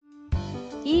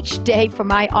Each day from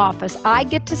my office, I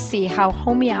get to see how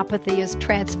homeopathy is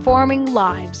transforming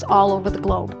lives all over the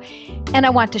globe, and I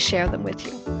want to share them with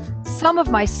you. Some of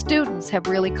my students have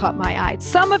really caught my eye.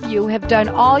 Some of you have done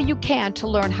all you can to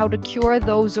learn how to cure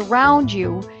those around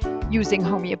you using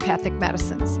homeopathic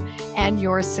medicines, and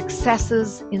your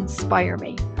successes inspire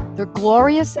me. They're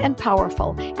glorious and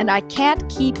powerful, and I can't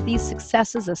keep these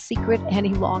successes a secret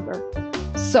any longer.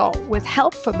 So, with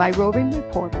help from my roving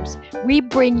reporters, we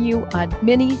bring you a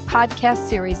mini podcast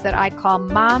series that I call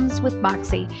Moms with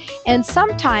Moxie, and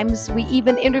sometimes we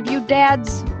even interview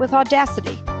dads with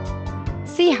audacity.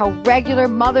 See how regular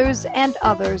mothers and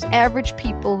others, average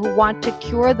people who want to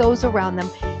cure those around them,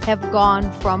 have gone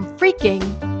from freaking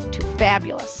to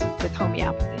fabulous with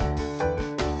homeopathy.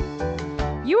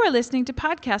 You are listening to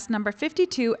podcast number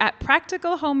 52 at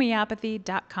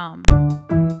practicalhomeopathy.com.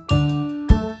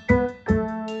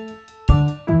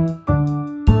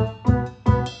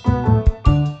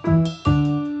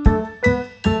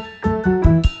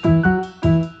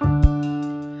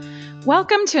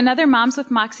 Welcome to another Moms with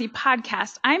Moxie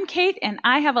podcast. I'm Kate, and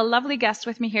I have a lovely guest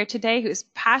with me here today who's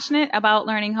passionate about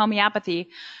learning homeopathy.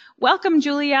 Welcome,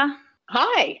 Julia.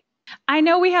 Hi. I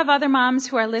know we have other moms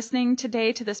who are listening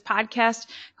today to this podcast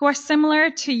who are similar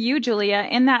to you, Julia,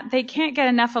 in that they can't get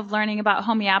enough of learning about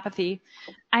homeopathy.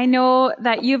 I know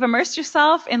that you've immersed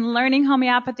yourself in learning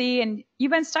homeopathy, and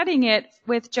you've been studying it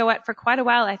with Joette for quite a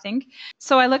while, I think.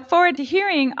 So I look forward to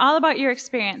hearing all about your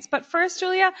experience. But first,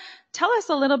 Julia, tell us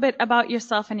a little bit about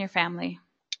yourself and your family.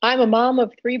 I'm a mom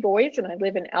of 3 boys, and I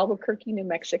live in Albuquerque, New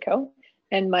Mexico.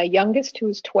 And my youngest, who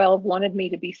is 12, wanted me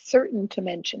to be certain to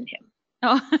mention him.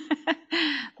 Oh,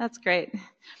 that's great.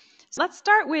 So let's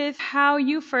start with how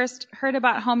you first heard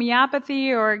about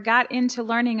homeopathy or got into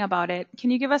learning about it. Can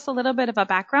you give us a little bit of a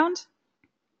background?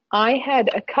 I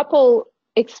had a couple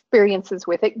experiences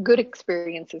with it, good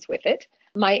experiences with it.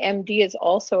 My MD is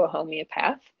also a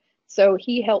homeopath, so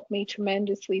he helped me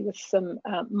tremendously with some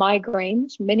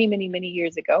migraines many, many, many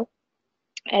years ago.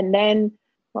 And then,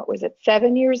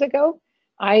 7 years ago,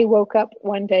 I woke up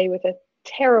one day with a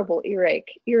terrible ear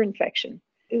infection.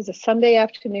 It was a Sunday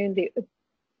afternoon. The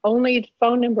only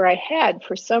phone number I had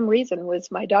for some reason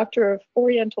was my doctor of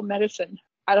Oriental medicine.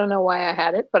 I don't know why I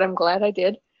had it, but I'm glad I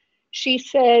did. She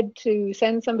said to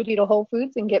send somebody to Whole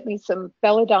Foods and get me some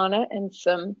belladonna and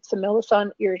some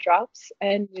Millicon eardrops.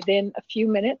 And within a few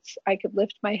minutes, I could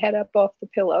lift my head up off the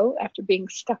pillow after being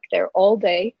stuck there all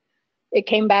day. It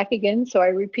came back again, so I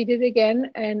repeated again.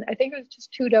 And I think it was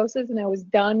just 2 doses and I was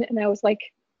done. And I was like,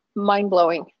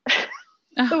 mind-blowing.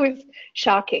 It was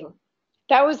shocking.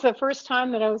 That was the first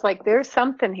time that I was like, there's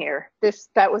something here.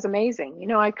 That was amazing. You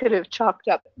know, I could have chalked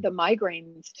up the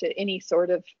migraines to any sort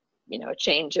of, a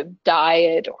change of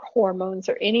diet or hormones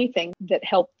or anything that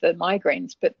helped the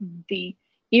migraines. But the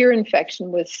ear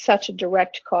infection was such a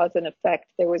direct cause and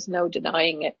effect. There was no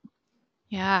denying it.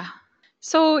 Yeah.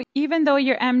 So even though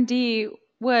your MD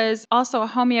was also a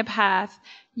homeopath,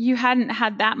 you hadn't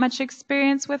had that much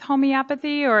experience with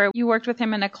homeopathy, or you worked with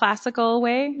him in a classical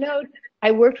way? No,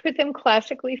 I worked with him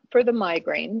classically for the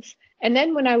migraines. And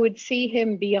then when I would see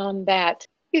him beyond that,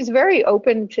 he's very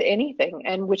open to anything.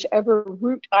 And whichever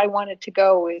route I wanted to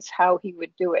go is how he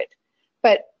would do it.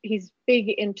 But he's big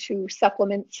into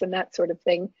supplements and that sort of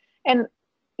thing. And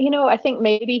I think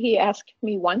maybe he asked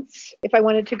me once if I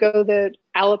wanted to go the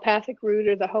allopathic route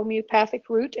or the homeopathic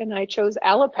route, and I chose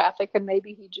allopathic, and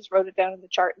maybe he just wrote it down in the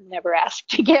chart and never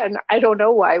asked again. I don't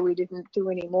know why we didn't do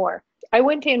any more. I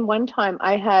went in one time,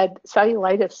 I had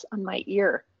cellulitis on my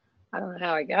ear. I don't know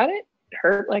how I got it. It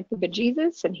hurt like the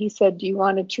bejesus, and he said, do you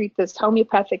want to treat this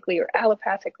homeopathically or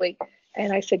allopathically?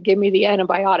 And I said, give me the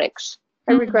antibiotics.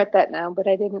 I regret that now, but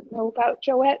I didn't know about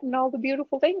Joette and all the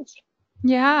beautiful things.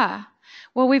 Yeah.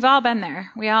 Well, we've all been there.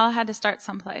 We all had to start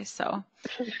someplace, so.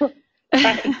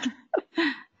 Right.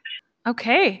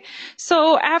 Okay.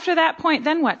 So after that point,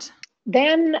 then what?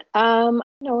 Then, I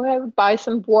would buy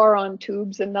some boron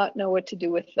tubes and not know what to do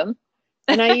with them.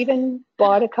 And I even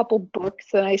bought a couple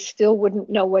books and I still wouldn't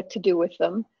know what to do with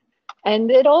them. And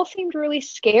it all seemed really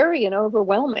scary and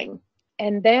overwhelming.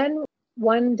 And then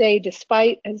one day,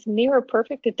 despite as near a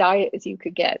perfect a diet as you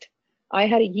could get, I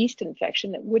had a yeast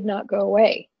infection that would not go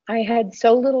away. I had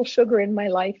so little sugar in my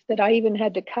life that I even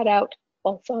had to cut out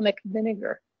balsamic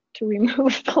vinegar to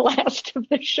remove the last of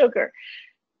the sugar.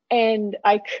 And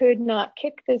I could not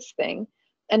kick this thing.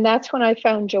 And that's when I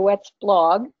found Joette's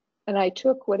blog, and I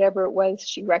took whatever it was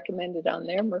she recommended on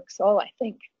there, Merxol, I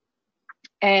think,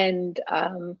 and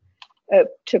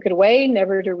took it away,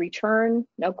 never to return,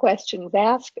 no questions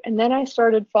asked. And then I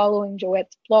started following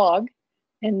Joette's blog.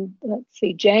 And let's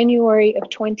see, January of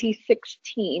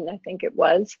 2016, I think it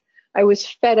was, I was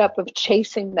fed up of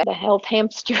chasing the health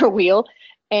hamster wheel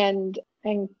and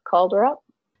called her up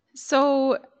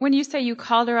So when you say you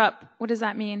called her up, what does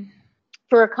that mean?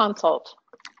 for a consult.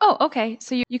 Oh, okay.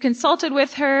 So you consulted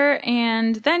with her,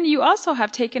 and then you also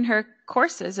have taken her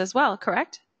courses as well,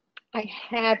 correct? I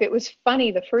have. It was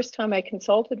funny the first time I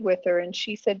consulted with her, and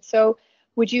she said, "So,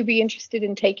 would you be interested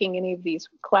in taking any of these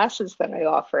classes that I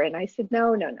offer?" And I said,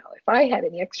 "No, no, no. If I had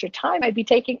any extra time, I'd be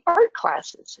taking art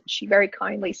classes." And she very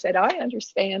kindly said, "I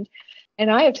understand."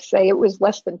 And I have to say, it was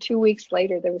less than 2 weeks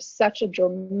later, there was such a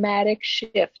dramatic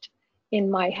shift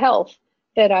in my health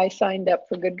that I signed up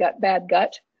for Good Gut, Bad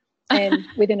Gut. And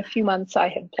within a few months, I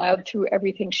had plowed through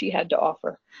everything she had to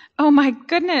offer. Oh my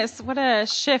goodness, what a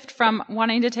shift from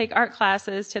wanting to take art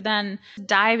classes to then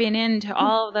diving into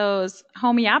all of those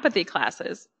homeopathy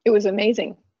classes. It was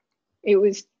amazing. It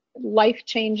was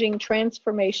life-changing,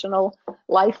 transformational,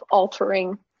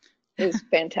 life-altering. It was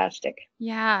fantastic.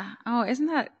 Yeah. Oh, isn't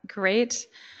that great?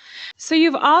 So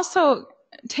you've also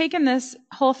taken this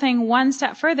whole thing one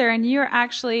step further, and you're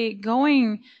actually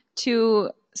going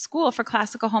to school for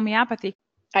classical homeopathy.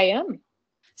 I am.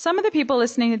 Some of the people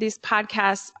listening to these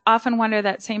podcasts often wonder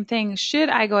that same thing. Should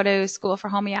I go to school for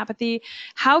homeopathy?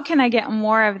 How can I get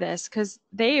more of this? Because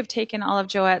they've taken all of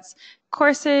Joette's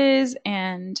courses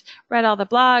and read all the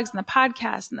blogs and the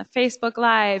podcasts and the Facebook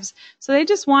Lives. So they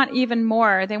just want even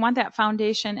more. They want that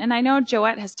foundation. And I know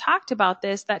Joette has talked about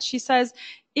this, that she says,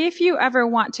 if you ever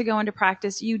want to go into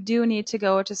practice, you do need to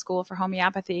go to school for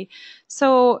homeopathy.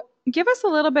 So give us a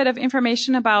little bit of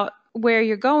information about where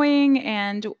you're going,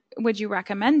 and would you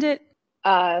recommend it?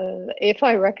 If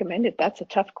I recommend it, that's a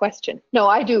tough question. No,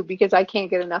 I do, because I can't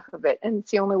get enough of it, and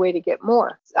it's the only way to get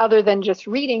more. Other than just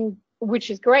reading,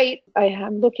 which is great, I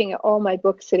am looking at all my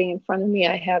books sitting in front of me.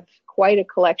 I have quite a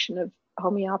collection of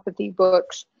homeopathy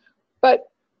books, but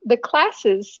the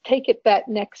classes take it that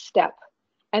next step,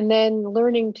 and then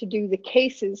learning to do the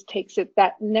cases takes it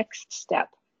that next step,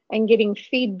 and getting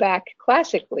feedback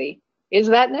classically is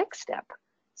that next step.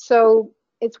 So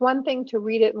it's one thing to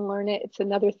read it and learn it. It's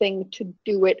another thing to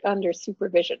do it under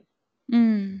supervision.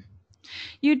 Mm.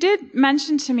 You did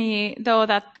mention to me, though,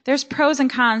 that there's pros and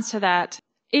cons to that.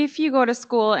 If you go to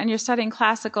school and you're studying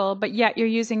classical, but yet you're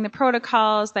using the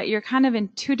protocols, that you're kind of in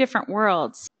two different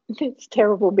worlds. It's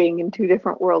terrible being in two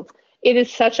different worlds. It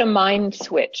is such a mind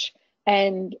switch.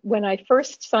 And when I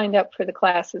first signed up for the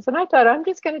classes, and I thought, I'm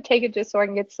just going to take it just so I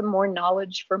can get some more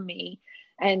knowledge for me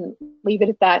and leave it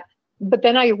at that. But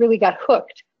then I really got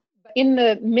hooked. In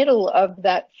the middle of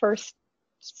that first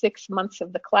 6 months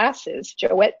of the classes,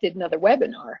 Joette did another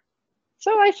webinar.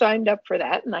 So I signed up for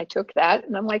that, and I took that,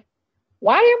 and I'm like,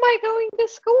 why am I going to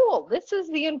school? This is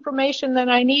the information that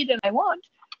I need and I want.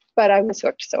 But I was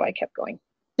hooked, so I kept going.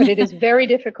 But it is very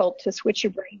difficult to switch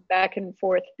your brain back and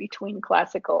forth between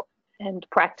classical and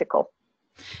practical.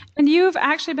 And you've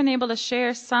actually been able to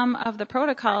share some of the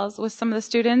protocols with some of the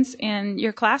students in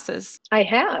your classes. I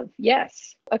have,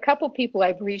 yes. A couple people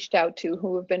I've reached out to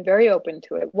who have been very open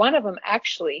to it. One of them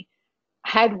actually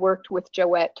had worked with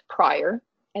Joette prior,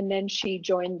 and then she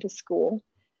joined the school.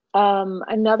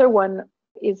 Another one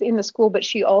is in the school, but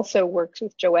she also works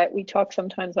with Joette. We talk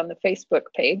sometimes on the Facebook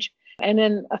page. And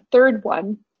then a third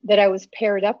one that I was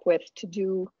paired up with to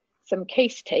do some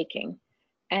case taking.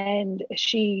 And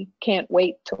she can't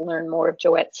wait to learn more of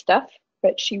Joette's stuff.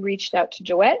 But she reached out to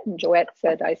Joette, and Joette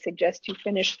said, I suggest you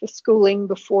finish the schooling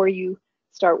before you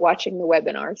start watching the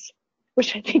webinars,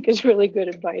 which I think is really good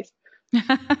advice.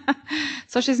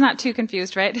 So she's not too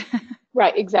confused, right?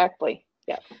 Right, exactly.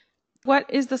 Yeah. What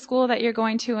is the school that you're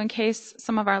going to, in case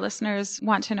some of our listeners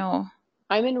want to know?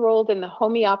 I'm enrolled in the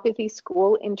Homeopathy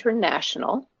School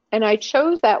International. And I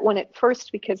chose that one at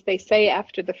first because they say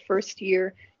after the first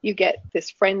year, you get this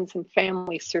friends and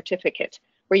family certificate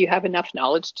where you have enough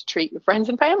knowledge to treat your friends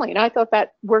and family. And I thought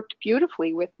that worked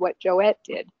beautifully with what Joette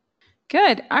did.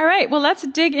 Good. All right. Well, let's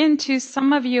dig into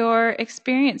some of your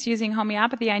experience using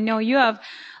homeopathy. I know you have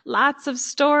lots of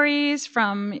stories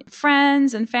from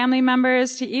friends and family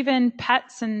members to even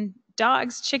pets and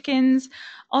dogs, chickens,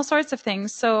 all sorts of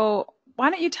things. So why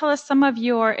don't you tell us some of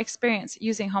your experience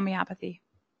using homeopathy?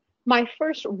 My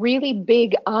first really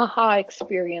big aha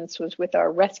experience was with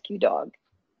our rescue dog.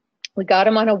 We got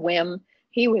him on a whim.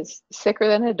 He was sicker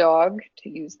than a dog, to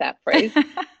use that phrase.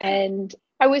 And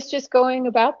I was just going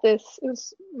about this. It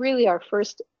was really our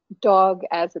first dog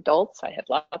as adults. I had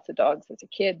lots of dogs as a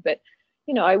kid, but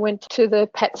you know, I went to the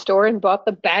pet store and bought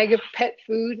the bag of pet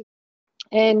food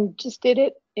and just did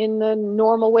it in the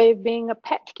normal way of being a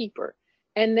pet keeper.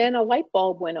 And then a light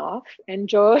bulb went off, and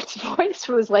Joette's voice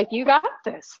was like, you got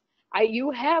this.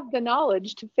 You have the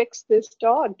knowledge to fix this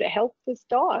dog, to help this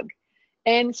dog.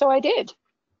 And so I did.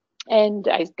 And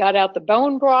I got out the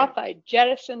bone broth. I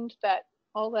jettisoned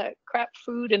all that crap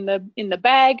food in the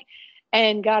bag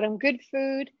and got him good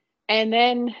food. And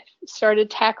then started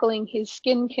tackling his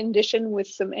skin condition with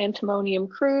some antimonium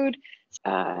crude.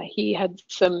 He had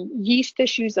some yeast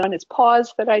issues on his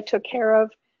paws that I took care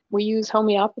of. We use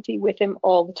homeopathy with him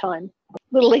all the time.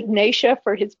 Little Ignatia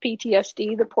for his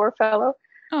PTSD, the poor fellow.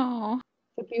 Oh,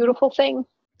 It's a beautiful thing.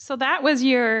 so that was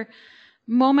your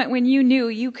moment when you knew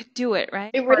you could do it, right?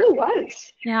 It really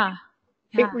was. Yeah.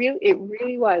 It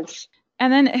really was.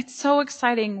 And then it's so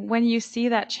exciting when you see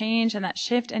that change and that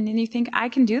shift, and then you think, I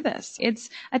can do this.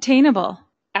 It's attainable.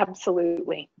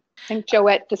 Absolutely. I think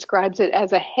Joette describes it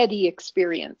as a heady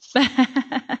experience.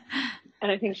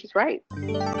 And I think she's right.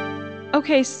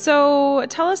 Okay, so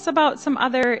tell us about some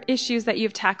other issues that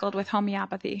you've tackled with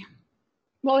homeopathy.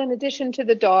 Well, in addition to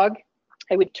the dog,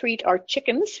 I would treat our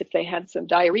chickens. If they had some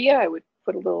diarrhea, I would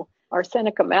put a little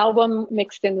arsenic amalgam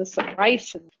mixed in with some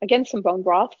rice and, again, some bone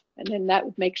broth. And then that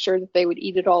would make sure that they would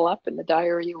eat it all up and the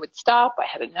diarrhea would stop. I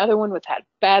had another one with had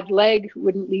bad leg who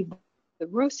wouldn't leave the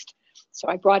roost. So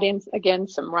I brought in, again,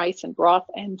 some rice and broth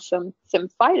and some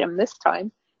Symphytum this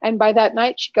time. And by that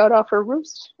night, she got off her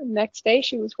roost. The next day,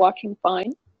 she was walking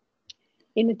fine.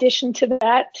 In addition to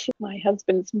that, my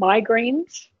husband's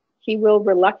migraines, he will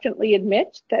reluctantly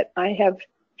admit that I have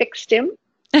fixed him.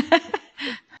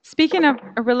 Speaking of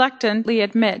reluctantly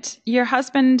admit, your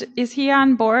husband, is he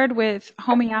on board with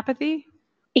homeopathy?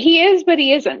 He is, but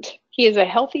he isn't. He is a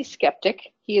healthy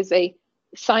skeptic. He is a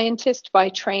scientist by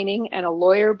training and a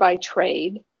lawyer by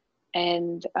trade.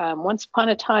 And once upon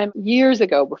a time, years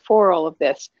ago, before all of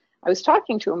this, I was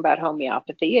talking to him about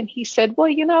homeopathy, and he said, well,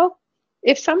 you know,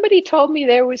 if somebody told me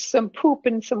there was some poop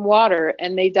in some water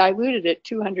and they diluted it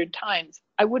 200 times,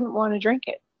 I wouldn't want to drink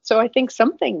it. So I think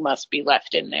something must be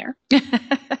left in there.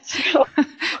 So,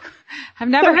 I've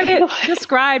never heard it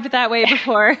described that way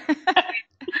before.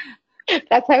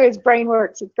 That's how his brain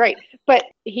works. It's great. But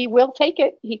he will take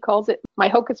it. He calls it my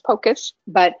hocus pocus,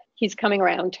 but he's coming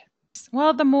around.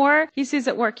 Well, the more he sees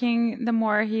it working, the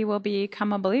more he will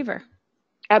become a believer.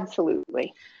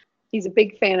 Absolutely. He's a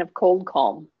big fan of Cold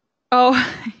Calm. Oh.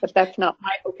 But that's not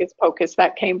my hocus pocus.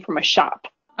 That came from a shop.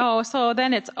 Oh, so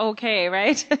then it's okay,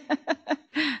 right?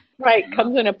 Right.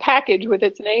 Comes in a package with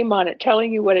its name on it,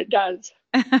 telling you what it does.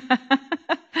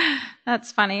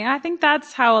 That's funny. I think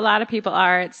that's how a lot of people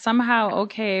are. It's somehow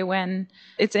okay when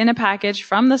it's in a package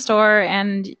from the store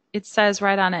and it says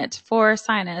right on it for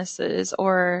sinuses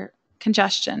or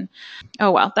congestion. Oh,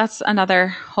 well, that's another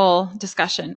whole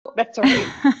discussion. That's all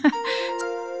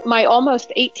right. My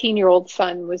almost 18-year-old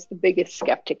son was the biggest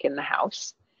skeptic in the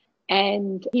house.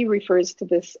 And he refers to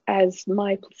this as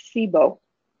my placebo.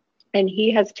 And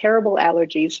he has terrible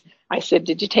allergies. I said,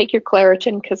 did you take your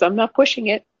Claritin? Because I'm not pushing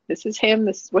it. This is him.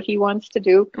 This is what he wants to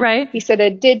do. Right. He said, I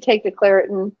did take the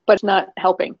Claritin, but it's not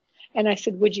helping. And I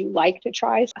said, would you like to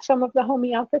try some of the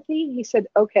homeopathy? He said,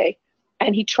 okay.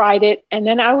 And he tried it. And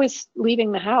then I was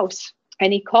leaving the house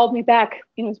and he called me back.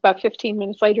 It was about 15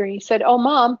 minutes later. And he said, oh,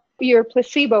 Mom, your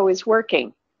placebo is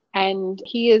working. And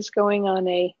he is going on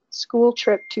a school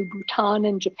trip to Bhutan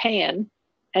and Japan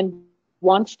and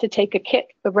wants to take a kit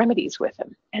of remedies with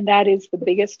him. And that is the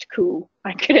biggest coup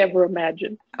I could ever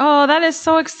imagine. Oh, that is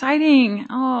so exciting.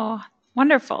 Oh,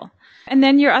 wonderful. And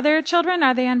then your other children,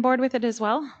 are they on board with it as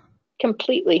well?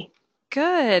 Completely.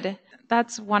 Good.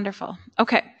 That's wonderful.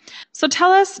 Okay. So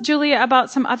tell us, Julia,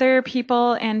 about some other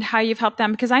people and how you've helped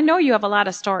them, because I know you have a lot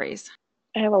of stories.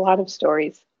 I have a lot of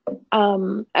stories.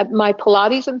 My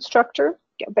Pilates instructor,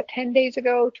 about 10 days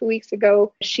ago, 2 weeks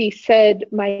ago, she said,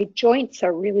 my joints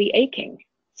are really aching.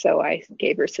 So I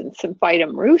gave her some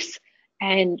Symphytum Rus,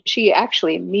 and she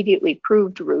actually immediately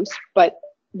proved Rus, but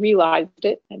realized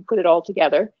it and put it all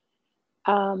together.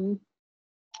 And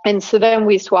so then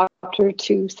we swapped her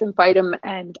to Symphytum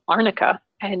and Arnica,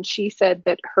 and she said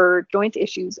that her joint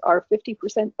issues are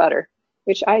 50% better,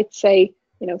 which I'd say,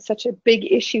 you know, such a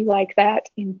big issue like that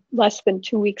in less than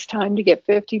 2 weeks' time to get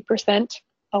 50%,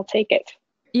 I'll take it.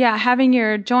 Yeah, having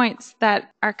your joints that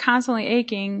are constantly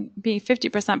aching be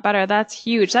 50% better, that's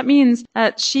huge. That means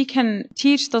that she can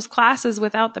teach those classes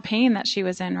without the pain that she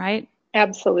was in, right?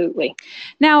 Absolutely.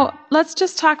 Now, let's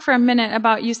just talk for a minute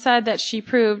about, you said that she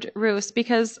proved Rus,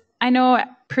 because I know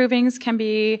provings can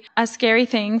be a scary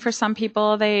thing for some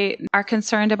people. They are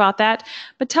concerned about that.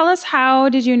 But tell us, how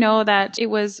did you know that it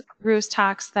was Rus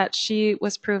tox that she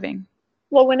was proving?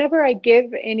 Well, whenever I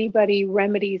give anybody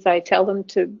remedies, I tell them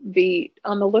to be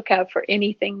on the lookout for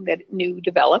anything that new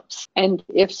develops. And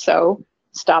if so,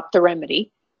 stop the remedy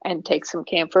and take some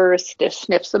camphor,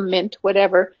 sniff some mint,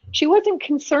 whatever. She wasn't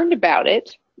concerned about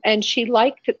it. And she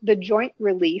liked the joint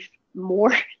relief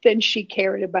more than she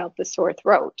cared about the sore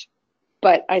throat.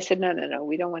 But I said, no,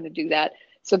 we don't want to do that.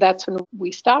 So that's when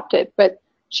we stopped it. But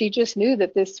she just knew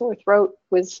that this sore throat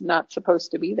was not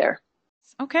supposed to be there.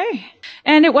 Okay.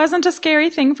 And it wasn't a scary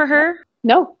thing for her?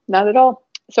 No, not at all.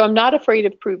 So I'm not afraid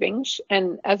of provings.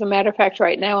 And as a matter of fact,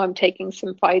 right now I'm taking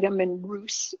some vitamin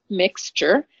Rus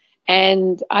mixture.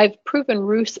 And I've proven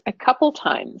Rus a couple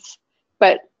times,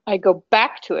 but I go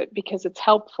back to it because it's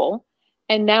helpful.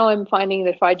 And now I'm finding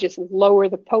that if I just lower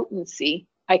the potency,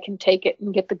 I can take it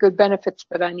and get the good benefits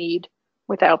that I need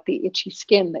without the itchy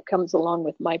skin that comes along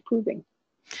with my proving.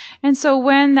 And so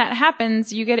when that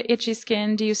happens, you get itchy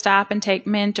skin, do you stop and take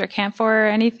mint or camphor or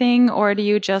anything, or do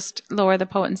you just lower the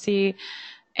potency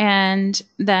and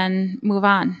then move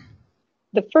on?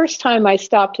 The first time I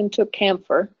stopped and took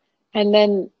camphor, and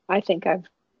then I think I've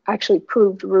actually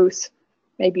proved Rus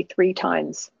maybe 3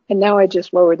 times, and now I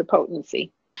just lower the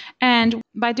potency. And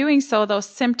by doing so, those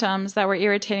symptoms that were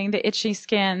irritating the itchy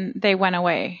skin, they went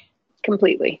away?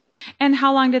 Completely. And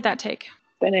how long did that take?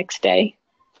 The next day.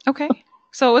 Okay.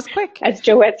 So it was quick. As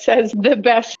Joette says, the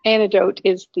best antidote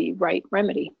is the right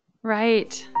remedy.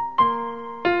 Right.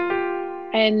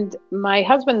 And my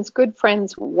husband's good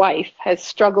friend's wife has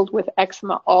struggled with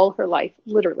eczema all her life,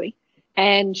 literally.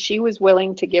 And she was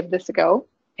willing to give this a go.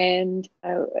 And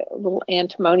a little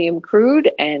antimonium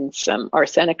crude and some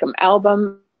arsenicum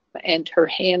album. And her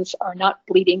hands are not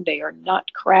bleeding. They are not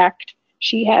cracked.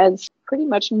 She has pretty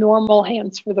much normal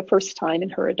hands for the first time in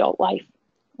her adult life.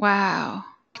 Wow.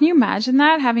 Can you imagine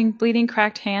that, having bleeding,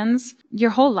 cracked hands your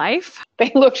whole life?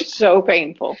 They look so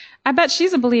painful. I bet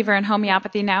she's a believer in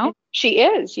homeopathy now. She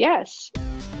is, yes.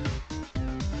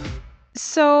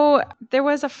 So there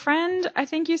was a friend, I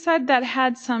think you said, that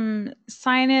had some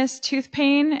sinus tooth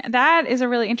pain. That is a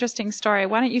really interesting story.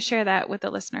 Why don't you share that with the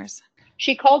listeners?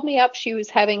 She called me up. She was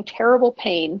having terrible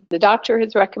pain. The doctor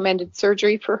has recommended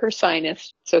surgery for her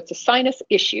sinus. So it's a sinus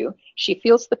issue. She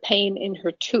feels the pain in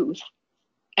her tooth.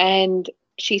 And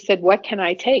she said, what can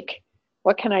I take?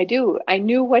 What can I do? I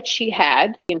knew what she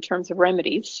had in terms of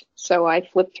remedies. So I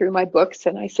flipped through my books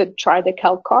and I said, try the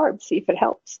CalCarb, see if it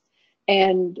helps.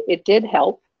 And it did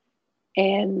help.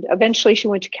 And eventually she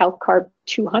went to CalCarb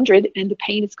 200 and the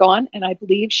pain is gone. And I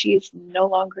believe she is no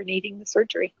longer needing the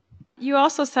surgery. You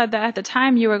also said that at the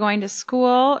time you were going to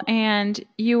school and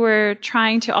you were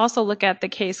trying to also look at the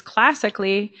case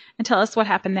classically, and tell us what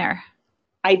happened there.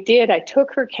 I did. I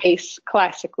took her case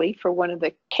classically for one of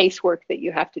the casework that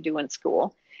you have to do in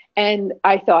school. And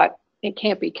I thought, it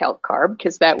can't be CalCarb,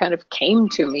 because that kind of came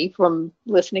to me from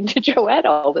listening to Joette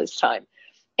all this time.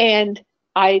 And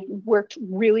I worked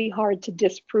really hard to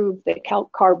disprove the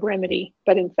CalCarb remedy,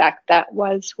 but in fact, that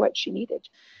was what she needed.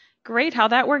 Great how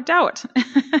that worked out.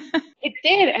 It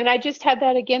did. And I just had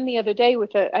that again the other day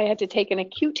I had to take an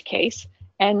acute case,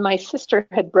 and my sister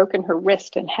had broken her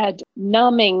wrist and had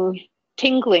numbing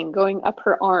tingling going up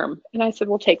her arm. And I said,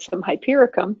 well, take some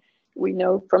Hypericum. We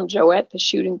know from Joette the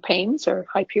shooting pains are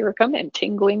Hypericum, and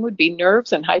tingling would be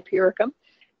nerves and Hypericum.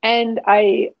 And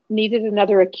I needed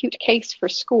another acute case for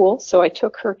school, so I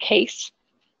took her case.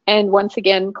 And once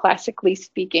again, classically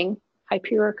speaking,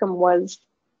 Hypericum was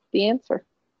the answer.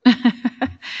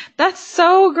 That's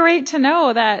so great to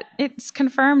know that it's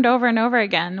confirmed over and over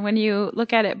again when you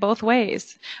look at it both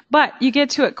ways. But you get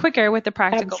to it quicker with the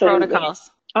practical Absolutely. protocols.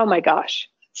 Oh my gosh,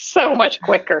 so much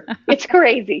quicker. It's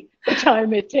crazy the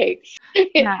time it takes.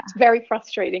 It's very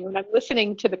frustrating when I'm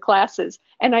listening to the classes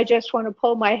and I just want to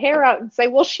pull my hair out and say,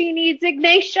 well, she needs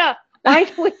Ignatia. Why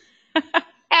do we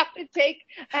have to take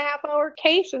a half-hour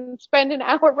case and spend an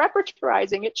hour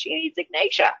repertorizing it? She needs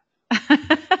Ignatia.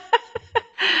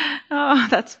 Oh,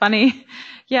 that's funny.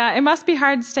 Yeah, it must be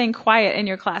hard staying quiet in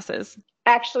your classes.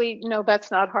 Actually, no,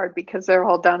 that's not hard because they're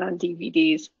all done on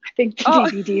DVDs. I think the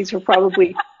DVDs were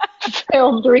probably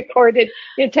filmed, recorded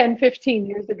 10, 15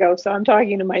 years ago. So I'm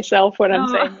talking to myself when I'm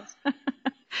saying this.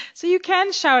 So you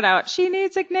can shout out, she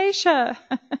needs Ignatia.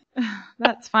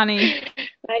 That's funny.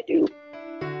 I do.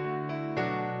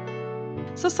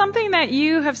 So something that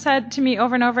you have said to me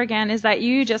over and over again is that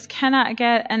you just cannot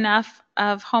get enough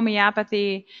of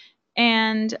homeopathy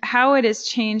and how it has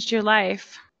changed your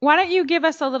life. Why don't you give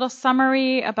us a little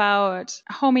summary about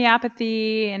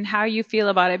homeopathy and how you feel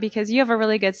about it, because you have a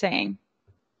really good saying.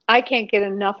 I can't get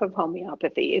enough of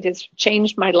homeopathy. It has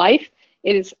changed my life.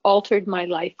 It has altered my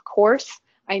life course.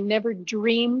 I never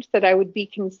dreamed that I would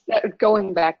be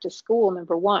going back to school,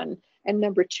 number one, and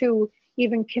number two,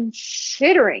 even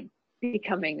considering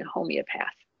becoming a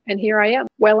homeopath. And here I am,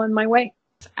 well on my way.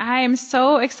 I am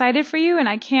so excited for you, and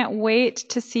I can't wait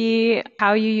to see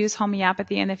how you use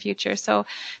homeopathy in the future. So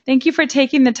thank you for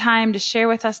taking the time to share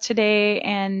with us today,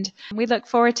 and we look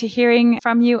forward to hearing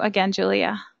from you again,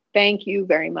 Julia. Thank you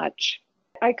very much.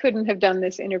 I couldn't have done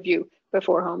this interview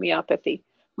before homeopathy.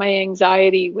 My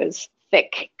anxiety was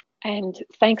thick, and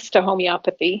thanks to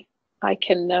homeopathy, I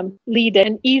can lead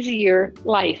an easier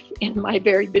life in my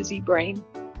very busy brain.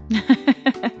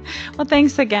 Well,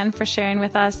 thanks again for sharing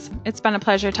with us. It's been a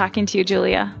pleasure talking to you,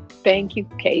 Julia. Thank you,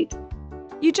 Kate.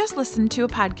 You just listened to a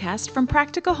podcast from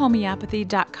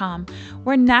PracticalHomeopathy.com,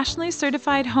 where nationally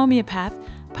certified homeopath,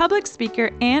 public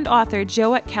speaker, and author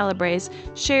Joette Calabrese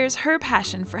shares her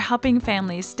passion for helping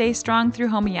families stay strong through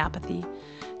homeopathy.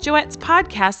 Joette's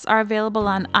podcasts are available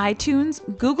on iTunes,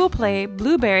 Google Play,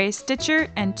 Blueberry, Stitcher,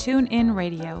 and TuneIn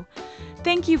Radio.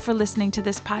 Thank you for listening to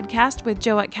this podcast with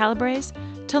Joette Calabrese.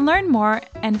 To learn more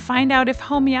and find out if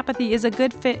homeopathy is a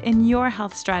good fit in your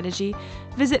health strategy,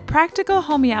 visit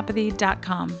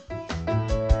PracticalHomeopathy.com.